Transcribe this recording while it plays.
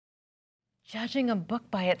Judging a book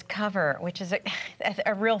by its cover, which is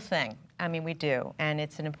a real thing. I mean, we do, and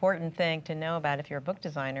it's an important thing to know about if you're a book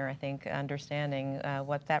designer, I think, understanding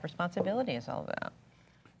what that responsibility is all about.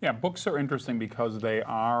 Yeah, books are interesting because they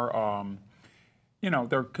are, you know,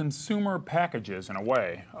 they're consumer packages in a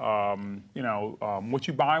way. What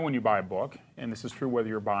you buy when you buy a book, and this is true whether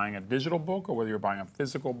you're buying a digital book or whether you're buying a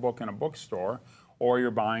physical book in a bookstore, or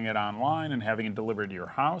you're buying it online and having it delivered to your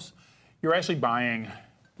house, you're actually buying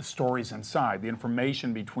the stories inside, the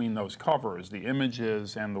information between those covers, the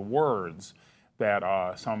images and the words that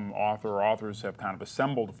some author or authors have kind of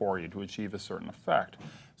assembled for you to achieve a certain effect.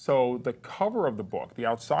 So the cover of the book, the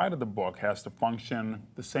outside of the book, has to function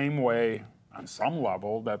the same way on some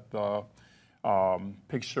level that the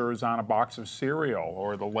pictures on a box of cereal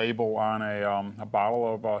or the label on a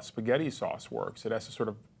bottle of spaghetti sauce works. It has to sort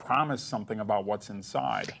of promise something about what's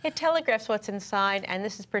inside. It telegraphs what's inside, and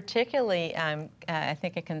this is particularly, I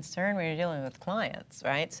think, a concern when you're dealing with clients,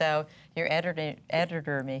 right? So your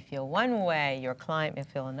editor may feel one way, your client may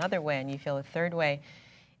feel another way, and you feel a third way.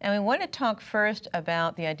 And we want to talk first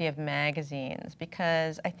about the idea of magazines,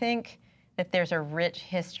 because I think that there's a rich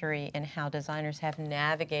history in how designers have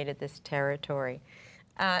navigated this territory.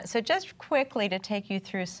 So just quickly to take you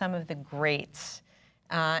through some of the greats,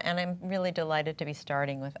 and I'm really delighted to be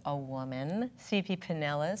starting with a woman, C.P.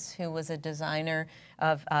 Pinellas, who was a designer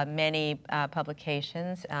of many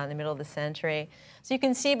publications in the middle of the century. So you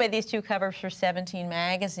can see by these two covers for 17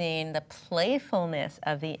 magazine, the playfulness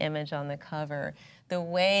of the image on the cover, the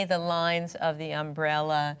way the lines of the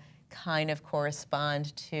umbrella kind of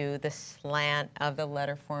correspond to the slant of the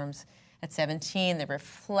letter forms at 17, the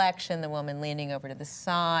reflection, the woman leaning over to the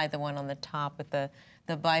side, the one on the top with the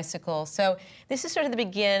bicycle. So this is sort of the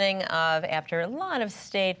beginning of, after a lot of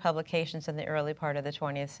state publications in the early part of the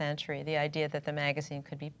 20th century, the idea that the magazine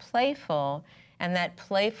could be playful, and that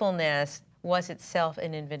playfulness was itself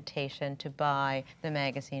an invitation to buy the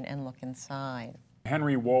magazine and look inside.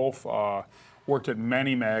 Henry Wolff worked at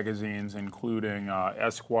many magazines, including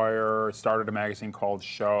Esquire, started a magazine called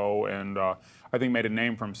Show, and I think made a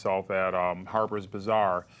name for himself at Harper's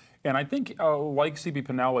Bazaar. And I think, like C.P.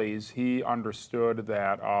 Pinellas, he understood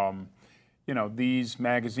that you know, these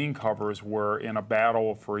magazine covers were in a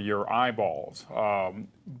battle for your eyeballs.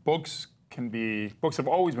 Books have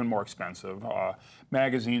always been more expensive.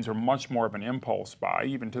 Magazines are much more of an impulse buy,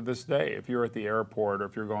 even to this day. If you're at the airport or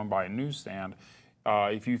if you're going by a newsstand,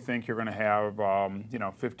 if you think you're going to have, you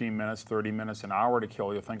know, 15 minutes, 30 minutes, an hour to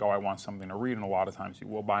kill, you'll think, oh, I want something to read, and a lot of times you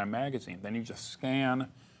will buy a magazine. Then you just scan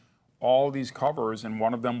all these covers, and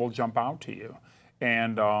one of them will jump out to you.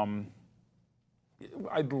 And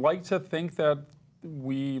I'd like to think that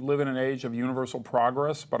we live in an age of universal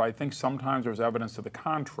progress, but I think sometimes there's evidence to the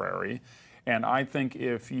contrary. And I think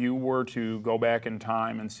if you were to go back in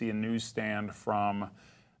time and see a newsstand from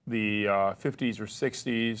the 50s or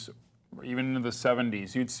 60s, or even into the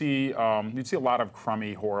 70s, you'd see a lot of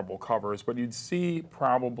crummy, horrible covers, but you'd see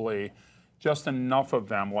probably just enough of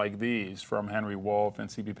them like these from Henry Wolff and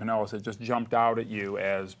C.P. Pinellas that just jumped out at you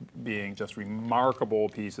as being just remarkable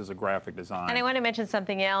pieces of graphic design. And I want to mention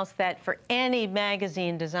something else, that for any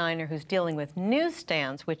magazine designer who's dealing with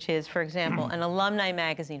newsstands, which is, for example, an alumni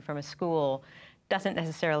magazine from a school, doesn't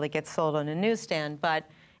necessarily get sold on a newsstand, but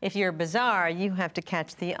if you're a bazaar, you have to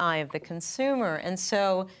catch the eye of the consumer. And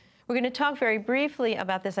so we're going to talk very briefly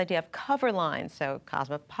about this idea of cover lines. So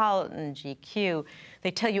Cosmopolitan, GQ,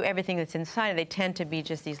 they tell you everything that's inside. They tend to be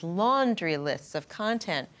just these laundry lists of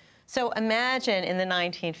content. So imagine in the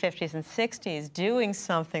 1950s and 60s doing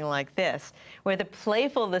something like this, where the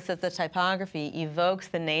playfulness of the typography evokes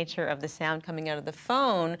the nature of the sound coming out of the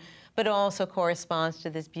phone, but also corresponds to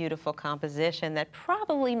this beautiful composition that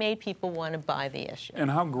probably made people want to buy the issue. And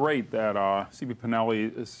how great that C.P.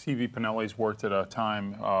 Pinellas worked at a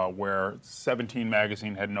time where 17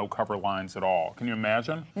 magazine had no cover lines at all. Can you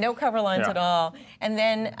imagine? No cover lines at all. And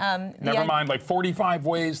then never mind, like 45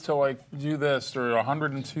 ways to like do this, or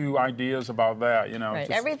 102 ideas about that. You know, right.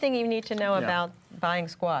 Everything you need to know about buying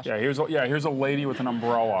squash. Yeah, here's a lady with an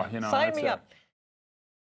umbrella. You know, sign me up.